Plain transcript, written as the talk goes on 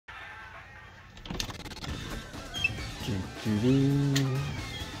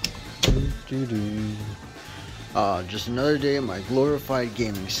Just another day of my glorified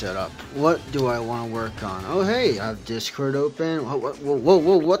gaming setup. What do I want to work on? Oh hey, I have Discord open.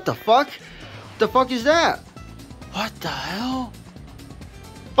 Whoa, what the fuck? What the fuck is that? What the hell?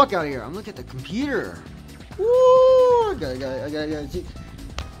 Fuck out of here, I'm looking at the computer. Woo! I gotta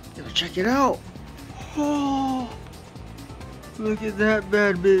check it out. Oh, look at that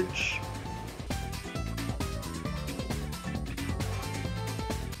bad bitch.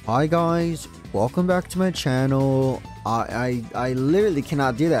 Hi guys, welcome back to my channel. I literally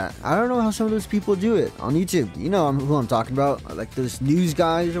cannot do that. I don't know how some of those people do it on YouTube. You know who I'm talking about, like those news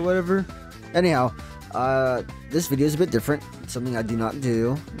guys or whatever. Anyhow, this video is a bit different. It's something I do not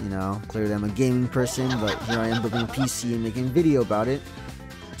do. You know, clearly I'm a gaming person, but here I am building a PC and making a video about it.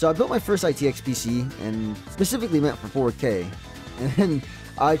 So I built my first ITX PC, and specifically meant for 4K. And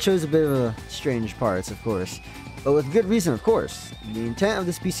I chose a bit of a strange parts, of course. But with good reason, of course. The intent of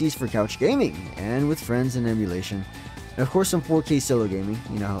this PC is for couch gaming, and with friends and emulation. And of course some 4K solo gaming.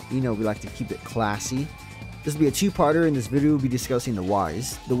 You know we like to keep it classy. This will be a two-parter. In this video we'll be discussing the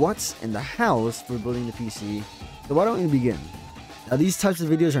whys, the whats, and the hows for building the PC. So why don't we begin? Now these types of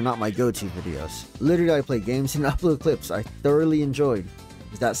videos are not my go-to videos. Literally I play games and upload clips I thoroughly enjoyed.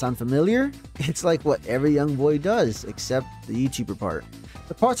 Does that sound familiar? It's like what every young boy does, except the YouTuber part.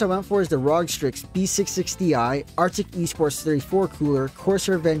 The parts I went for is the ROG Strix B660i, Arctic eSports 34 cooler,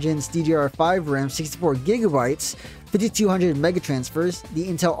 Corsair Vengeance DDR5 RAM 64GB, 5200 megatransfers, the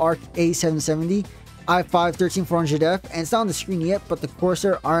Intel Arc A770, i5 13400F, and it's not on the screen yet, but the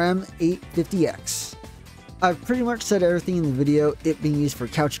Corsair RM850X. I've pretty much said everything in the video, it being used for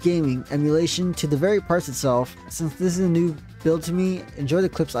couch gaming, emulation, to the very parts itself. Since this is a new build to me, enjoy the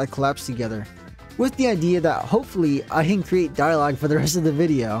clips I collapsed together, with the idea that hopefully I can create dialogue for the rest of the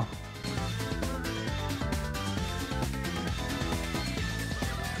video.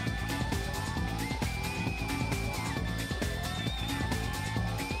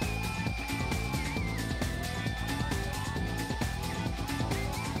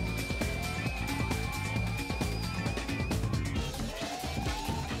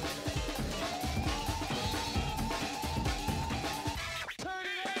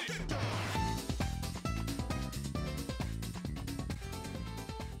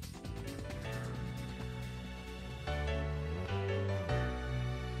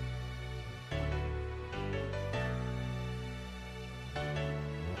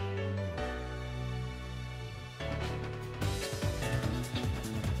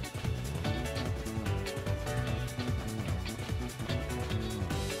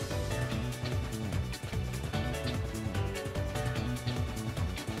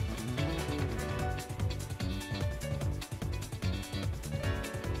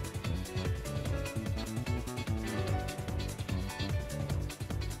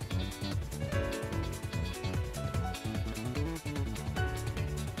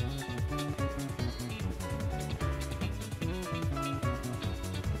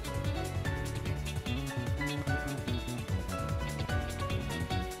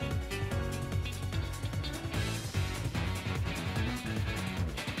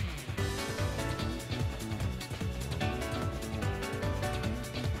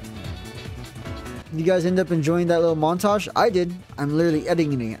 You guys end up enjoying that little montage? I did. I'm literally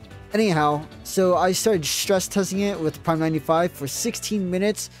editing it. Anyhow, so I started stress testing it with Prime 95 for 16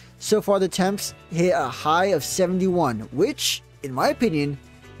 minutes. So far the temps hit a high of 71, which, in my opinion,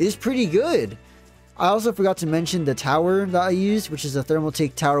 is pretty good. I also forgot to mention the tower that I used, which is a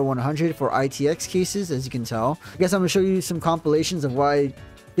Thermaltake Tower 100 for ITX cases, as you can tell. I guess I'm going to show you some compilations of what I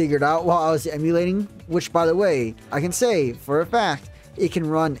figured out while I was emulating, which, by the way, I can say for a fact, it can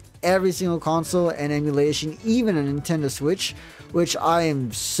run every single console and emulation, even a Nintendo Switch, which I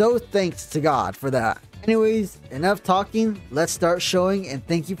am so thanked to God for that. Anyways, enough talking, let's start showing, and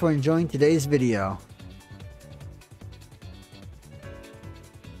thank you for enjoying today's video.